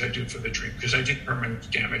 it's things I do for the drink, because I did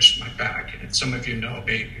permanent damage to my back. And some of you know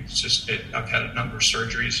me, it's just that I've had a number of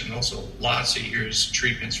surgeries and also lots of years of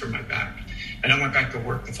treatments for my back. And I went back to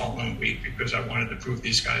work the following week because I wanted to prove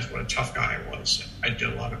these guys what a tough guy I was. I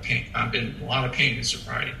did a lot of pain. I've been in a lot of pain in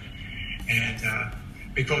sobriety. And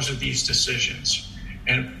because of these decisions.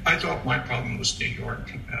 And I thought my problem was New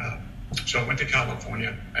York. So I went to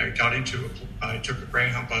California. I took a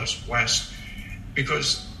Greyhound bus west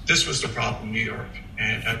because this was the problem, New York.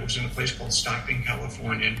 And I was in a place called Stockton,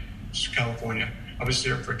 California. I was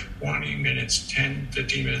there for 20 minutes, 10,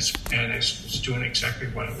 15 minutes, and I was doing exactly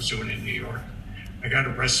what I was doing in New York. I got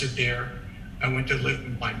arrested there. I went to live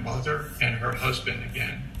with my mother and her husband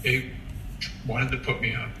again. They wanted to put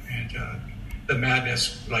me up, and the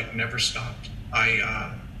madness never stopped.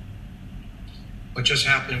 What just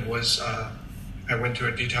happened was I went to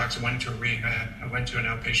a detox, I went to a rehab, I went to an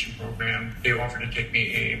outpatient program. They offered to take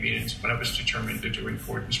me AA meetings, but I was determined to do it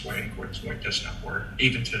Gordon's way, and Gordon's way does not work,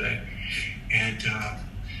 even today. And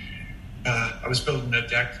I was building a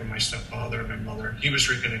deck for my stepfather and my mother. He was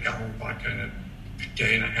drinking a gallon of vodka in a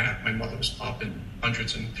day and a half. My mother was popping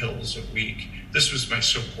hundreds of pills a week. This was my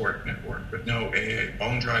support network with no AA,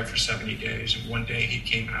 bone dry for 70 days. And one day he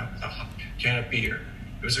came out with a can of beer.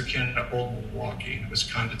 It was a can of Old Milwaukee. It was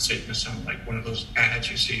condensating to sound like one of those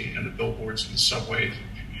ads you see in the billboards in the subways.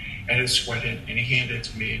 And it sweated, and he handed it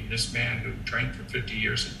to me. And this man who drank for 50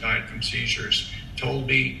 years and died from seizures told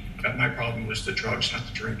me that my problem was the drugs, not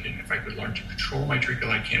the drinking. If I could learn to control my drinking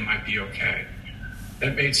like him, I'd be okay.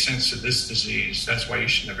 That made sense to this disease. That's why you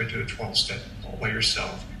should never do a 12-step all by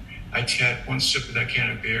yourself. I had one sip of that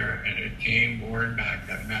can of beer, and it came roaring back,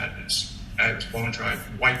 that madness. I was bone dry,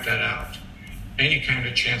 wiped that out. Any kind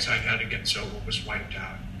of chance I had to get sober was wiped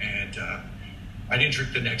out. And I didn't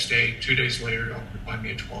drink the next day. 2 days later, he offered to buy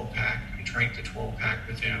me a 12-pack. I drank the 12-pack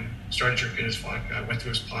with him, started drinking his vodka. I went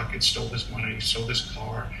through his pocket, stole his money, sold his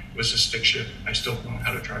car. It was a stick shift. I still don't know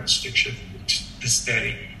how to drive a stick shift to this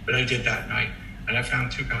day, but I did that night. And I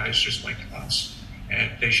found two guys just like us. And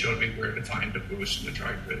they showed me where to find the booze and the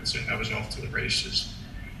dry goods, and I was off to the races.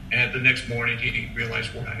 And the next morning, he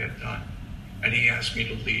realized what I had done. And he asked me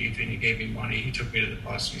to leave, and he gave me money. He took me to the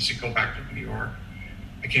bus, and he said, go back to New York.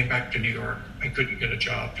 I came back to New York. I couldn't get a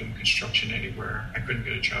job doing construction anywhere. I couldn't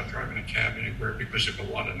get a job driving a cab anywhere because there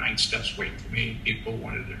were a lot of 9 steps waiting for me. People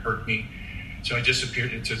wanted to hurt me. So I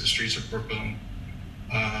disappeared into the streets of Brooklyn.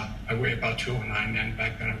 I weighed about 209 then.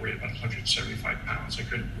 Back then, I weighed about 175 pounds. I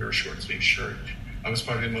couldn't wear a short-sleeved shirt. I was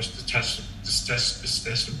probably the most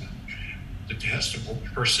detestable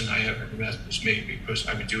person I ever met was me, because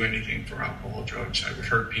I would do anything for alcohol, drugs. I would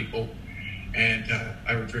hurt people, and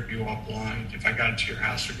I would rip you off blind. If I got into your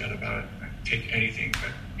house, forget about it. I'd take anything,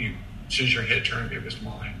 but as soon as your head turned, it was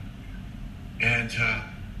mine. And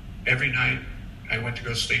every night, I went to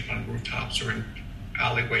go sleep on rooftops or in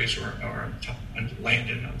alleyways or on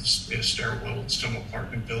landing on the stairwell in some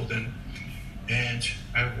apartment building. And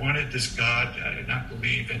I wanted this God that I did not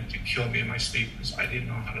believe in to kill me in my sleep because I didn't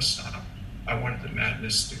know how to stop. I wanted the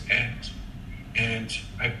madness to end. And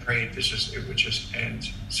I prayed it would just end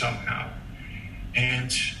somehow.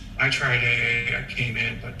 And I tried AA, I came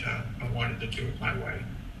in, but I wanted to do it my way.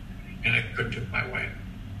 And I couldn't do it my way.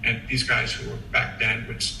 And these guys who were back then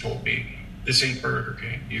told me, this ain't Burger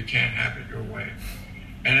King, you can't have it your way.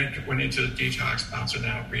 And I went into the detox, bouncing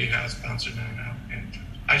out, rehabs, bouncing out, and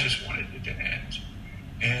I just wanted it to end.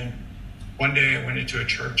 And one day I went into a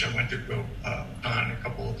church. I went to go on a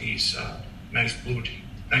couple of these nice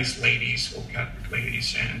ladies, old Catholic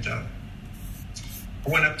ladies, and I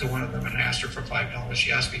went up to one of them and asked her for $5.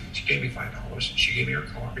 She gave me $5, and she gave me her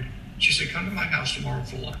card. She said, come to my house tomorrow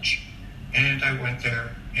for lunch. And I went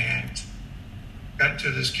there and got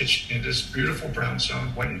into this kitchen, in this beautiful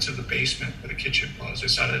brownstone, went into the basement where the kitchen was. I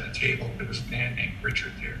sat at a table. There was a man named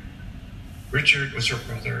Richard there. Richard was her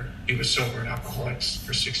brother. He was sober and alcoholics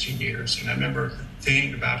for 16 years. And I remember the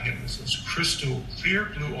thing about him was those crystal clear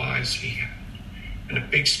blue eyes he had and a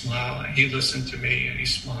big smile. And he listened to me and he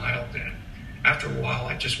smiled. And after a while,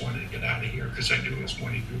 I just wanted to get out of here because I knew it was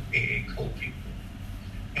one of you AA cold people.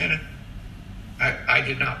 And I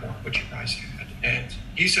did not want what you guys had. And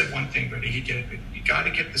he said one thing, but he did. You got to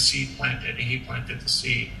get the seed planted. And he planted the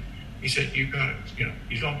seed. He said, you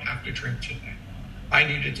don't have to drink today. I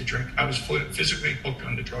needed to drink. I was physically hooked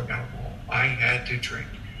on the drug alcohol. I had to drink.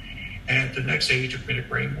 And the next day he took me to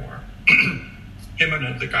Graymore. Him and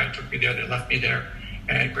another guy took me there. They left me there.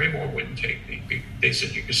 And Graymore wouldn't take me. They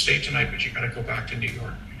said, you can stay tonight, but you got to go back to New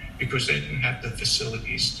York. Because they didn't have the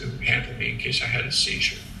facilities to handle me in case I had a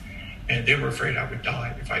seizure. And they were afraid I would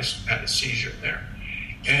die if I had a seizure there.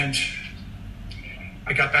 And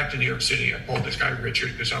I got back to New York City. I called this guy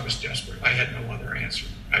Richard because I was desperate. I had no other answer.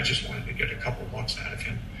 I just wanted to get a couple bucks out of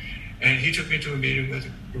him. And he took me to a meeting with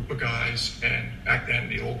a group of guys. And back then,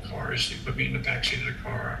 the old cars, they put me in the backseat of the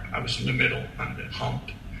car. I was in the middle on the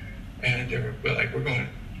hump. And they were like, we're going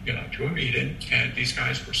to a meeting. And these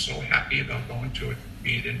guys were so happy about going to a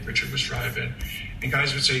meeting. Richard was driving. And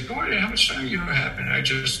guys would say, Gordon, how much time do you have? And I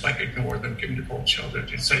just ignore them, give them the cold shoulder.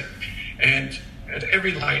 And at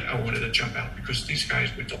every light, I wanted to jump out because these guys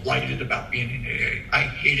were delighted about being in AA. I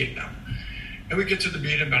hated them. And we get to the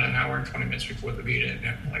meeting about an hour and 20 minutes before the meeting. And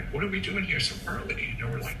I'm like, what are we doing here so early? And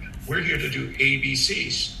we're like, we're here to do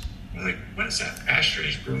ABCs. We're like, what is that?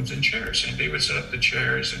 Ashtrays, brooms, and chairs. And they would set up the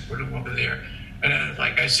chairs and put them over there. And then,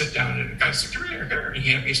 I sit down, and the guy said, come here. And he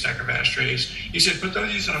handed me a stack of ashtrays. He said, put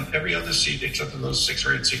those on every other seat except for those 6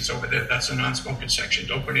 or 8 seats over there. That's the non-smoking section.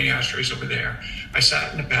 Don't put any ashtrays over there. I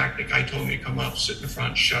sat in the back. The guy told me to come up, sit in the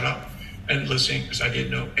front, shut up, and listen, because I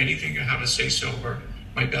didn't know anything on how to stay sober.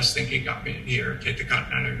 My best thinking got me in here, take the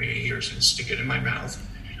cotton out of my ears and stick it in my mouth.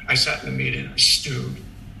 I sat in the meeting. I stewed.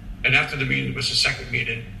 And after the meeting, there was a second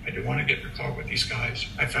meeting. I didn't want to get in the car with these guys.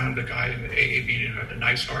 I found the guy in the AA meeting who had a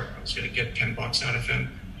nice heart. I was going to get $10 out of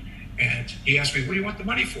him. And he asked me, what do you want the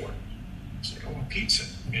money for? I said, I want pizza.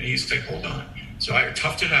 And he said, hold on. So I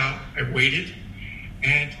toughed it out. I waited.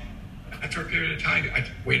 And after a period of time, I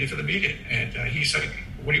waited for the meeting. And he said,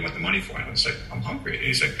 what do you want the money for? And I said, I'm hungry. And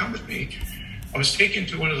he said, come with me. I was taken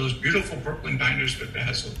to one of those beautiful Brooklyn diners that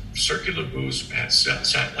has a circular booth that sat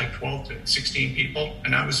 12 to 16 people,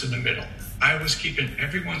 and I was in the middle. I was keeping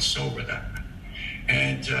everyone sober that night.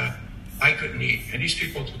 And I couldn't eat, and these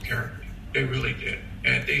people took care of me. They really did.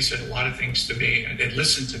 And they said a lot of things to me, and they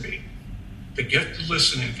listened to me. The gift of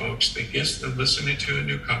listening, folks, the gift of listening to a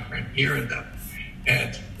newcomer and hearing them,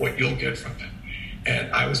 and what you'll get from them.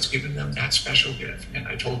 And I was giving them that special gift. And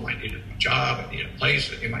I told them I needed a job, I needed a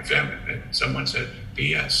place, I needed my family. And someone said,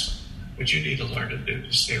 BS, what you need to learn to do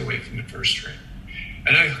is stay away from the first string.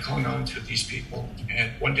 And I clung on to these people.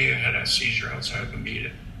 And one day I had a seizure outside of a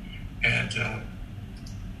meeting. And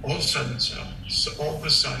all of a sudden,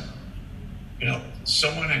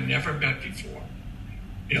 someone I never met before,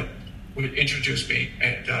 would introduce me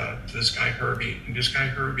to this guy Herbie, and this guy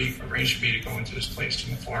Herbie arranged for me to go into this place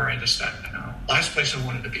in the far end of Staten Island, last place I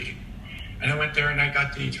wanted to be. And I went there and I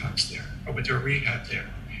got detox there. I went to a rehab there.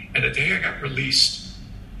 And the day I got released,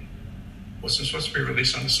 wasn't supposed to be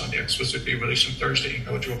released on a Sunday. I was supposed to be released on Thursday and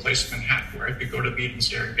go to a place in Manhattan where I could go to meetings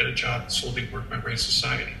there and get a job and slowly work my way in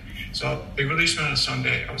society. So they released me on a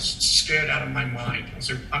Sunday. I was scared out of my mind. I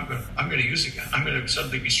was like, I'm going to use it again. I'm going to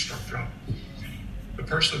suddenly be struck drunk. The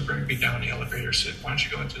person who brought me down the elevator said, why don't you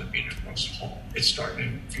go into the meeting across the hall? It's starting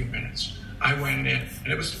in a few minutes. I went in,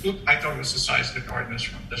 and I thought it was the size of the garden.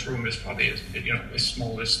 This room is probably as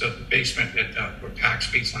small as the basement where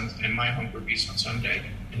PAX meets and my home group meets on Sunday.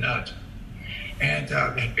 And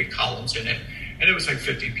they had big columns in it. And it was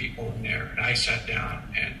 50 people in there. And I sat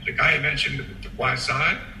down, and the guy I mentioned with the black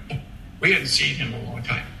side, we hadn't seen him in a long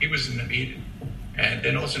time. He was in the meeting. And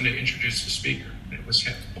then also they introduced the speaker, and it was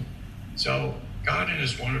him. So God and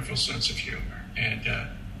his wonderful sense of humor. And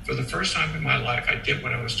for the first time in my life, I did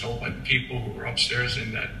what I was told by the people who were upstairs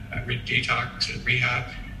in that detox and rehab.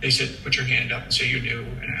 They said, put your hand up and say you knew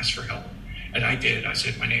and ask for help. And I did. I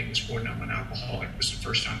said, my name is Gordon, I'm an alcoholic. It was the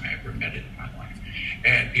first time I ever met it in my life.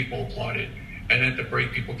 And people applauded. And at the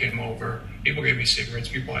break, people came over. People gave me cigarettes.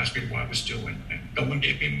 People asked me what I was doing. And no one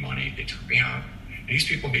gave me money. They took me out. And these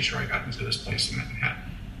people made sure I got into this place in Manhattan.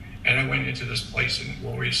 And I went into this place in the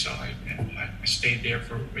Lower East Side, and I stayed there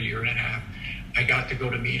for a year and a half. I got to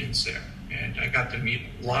go to meetings there, and I got to meet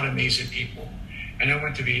a lot of amazing people. And I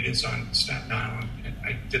went to meetings on Staten Island, and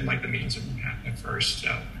I didn't like the meetings in Manhattan at first.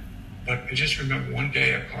 But I just remember one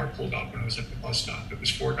day a car pulled up when I was at the bus stop. It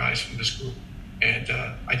was 4 guys from this group, and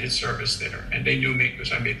I did service there. And they knew me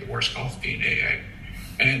because I made the worst coffee in AA.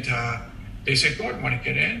 And they said, Gordon, want to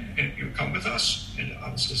get in and you come with us? And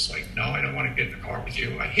I was just like, no, I don't want to get in the car with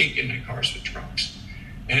you. I hate getting in cars with drunks.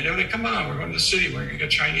 And they were like, come on, we're going to the city. We're going to get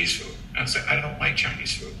Chinese food. And I said, I don't like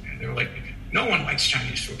Chinese food. And they were like, no one likes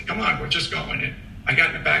Chinese food. Come on, we're just going. And I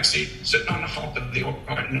got in the back seat, sitting on the hump of the old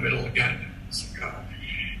car in the middle again. It's like,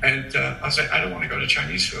 and I said, I don't want to go to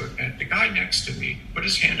Chinese food. And the guy next to me put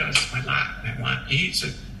his hand on my lap. And he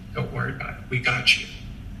said, don't worry about it. We got you.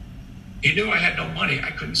 He knew I had no money.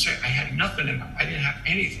 I couldn't say, I had nothing. I didn't have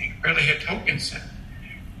anything. I barely had tokens then.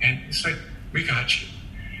 And he's like, we got you.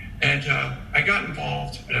 And I got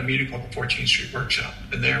involved at a meeting called the 14th Street Workshop.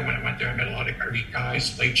 And there, when I went there, I met a lot of great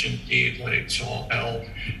guys, Lake Jim D, Lake Saul L,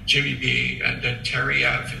 Jimmy B, and then Terry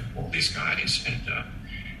F, and all these guys. And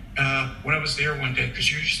when I was there one day,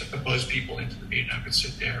 because you used to buzz people into the meeting, I could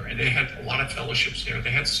sit there, and they had a lot of fellowships there.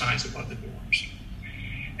 They had signs above the doors.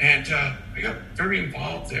 And I got very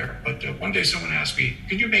involved there. But one day someone asked me,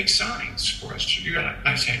 can you make signs for us? You got a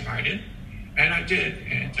nice handwriting. And I did.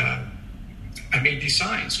 And I made these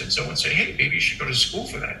signs. And someone said, hey, maybe you should go to school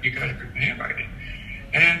for that. You got a good handwriting.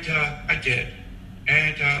 And I did.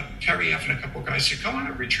 And Terry F and a couple of guys said, come on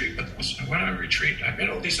a retreat with us. I went on a retreat. I met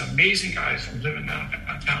all these amazing guys from living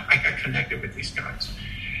downtown. I got connected with these guys.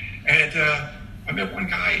 And I met one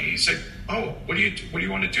guy. He said, oh, what do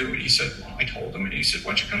you want to do? And he said, well, I told him. And he said,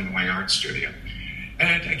 why don't you come to my art studio?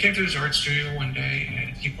 And I came to his art studio one day,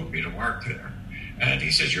 and he put me to work there. And he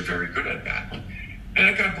says, you're very good at that. And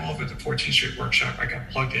I got involved with the 14th Street Workshop. I got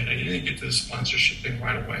plugged in. I didn't get to the sponsorship thing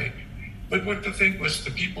right away. But what the thing was,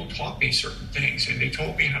 the people taught me certain things, and they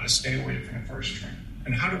told me how to stay away from the first string.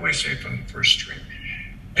 And how do I stay from the first string?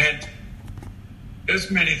 And there's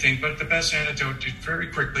many things, but the best antidote very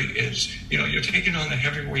quickly is, you're taking on the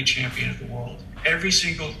heavyweight champion of the world. Every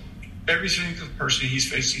single person he's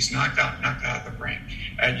faced, he's knocked out of the ring.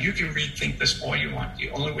 And you can rethink this all you want.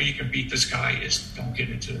 The only way you can beat this guy is don't get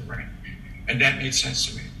into the ring. And that made sense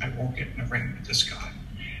to me. I won't get in the ring with this guy.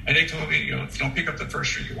 And they told me, if you don't pick up the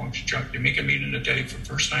first string, you won't jump. You make a meeting a day for the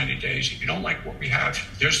first 90 days. If you don't like what we have,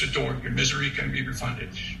 there's the door. Your misery can be refunded.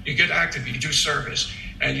 You get active, you do service,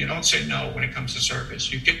 and you don't say no when it comes to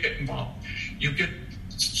service. You get involved. You get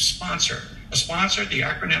sponsor. A sponsor, the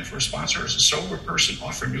acronym for a sponsor, is a sober person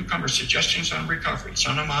offering newcomers suggestions on recovery. It's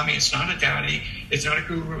not a mommy, it's not a daddy, it's not a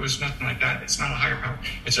guru, it's nothing like that. It's not a higher power.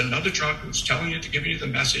 It's another drug who's telling you to give you the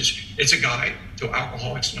message. It's a guide to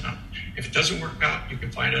Alcoholics Anonymous. If it doesn't work out, you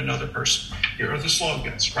can find another person. Here are the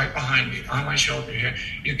slogans right behind me, on my shoulder here.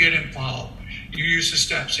 You get involved. You use the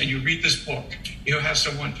steps, and you read this book. You have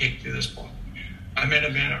someone take you this book. I met a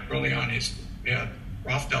man early on. He's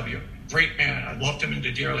Ralph W. Great man. I loved him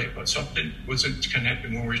dearly, but something wasn't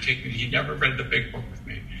connected when we were taking it. He never read the big book with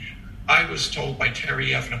me. I was told by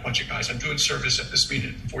Terry F and a bunch of guys, I'm doing service at this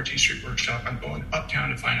meeting at the 14th Street Workshop. I'm going uptown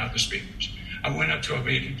to find out the speakers. I went up to a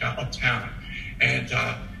meeting uptown, and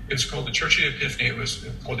it was called the Church of the Epiphany. It was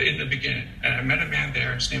called In the Beginning. And I met a man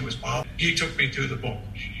there. His name was Bob. He took me through the book.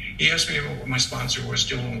 He asked me what my sponsor was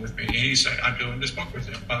doing with me. And he said, I'm doing this book with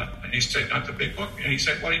him. And he said, not the big book. And he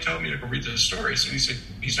said, well, he told me to go read the stories. And he said,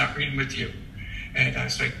 he's not reading with you. And I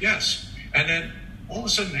said, yes. And then all of a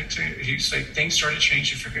sudden, next thing, he said, things started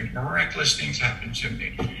changing for me. Miraculous things happened to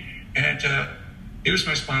me. And he was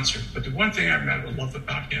my sponsor. But the one thing I loved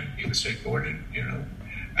about him, he would say, Gordon,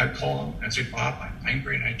 I'd call him and say, Bob, I'm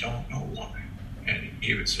angry and I don't know why. And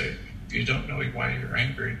he would say, if you don't know why you're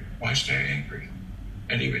angry, why stay angry?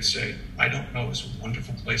 And he would say, I don't know is a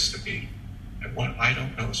wonderful place to be. And what I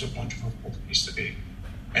don't know is a wonderful place to be.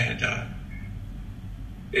 And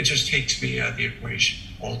it just takes me out of the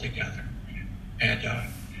equation altogether.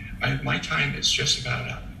 And my time is just about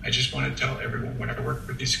up. I just want to tell everyone, when I work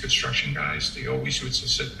with these construction guys, they always would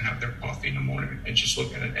sit and have their coffee in the morning and just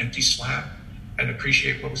look at an empty slab and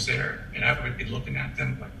appreciate what was there. And I would be looking at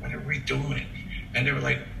them like, what are we doing? And they were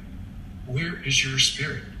like, where is your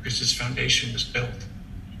spirit? Because this foundation was built.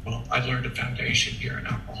 Well, I learned a foundation here in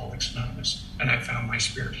Alcoholics Anonymous, and I found my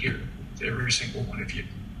spirit here with every single one of you.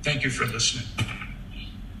 Thank you for listening.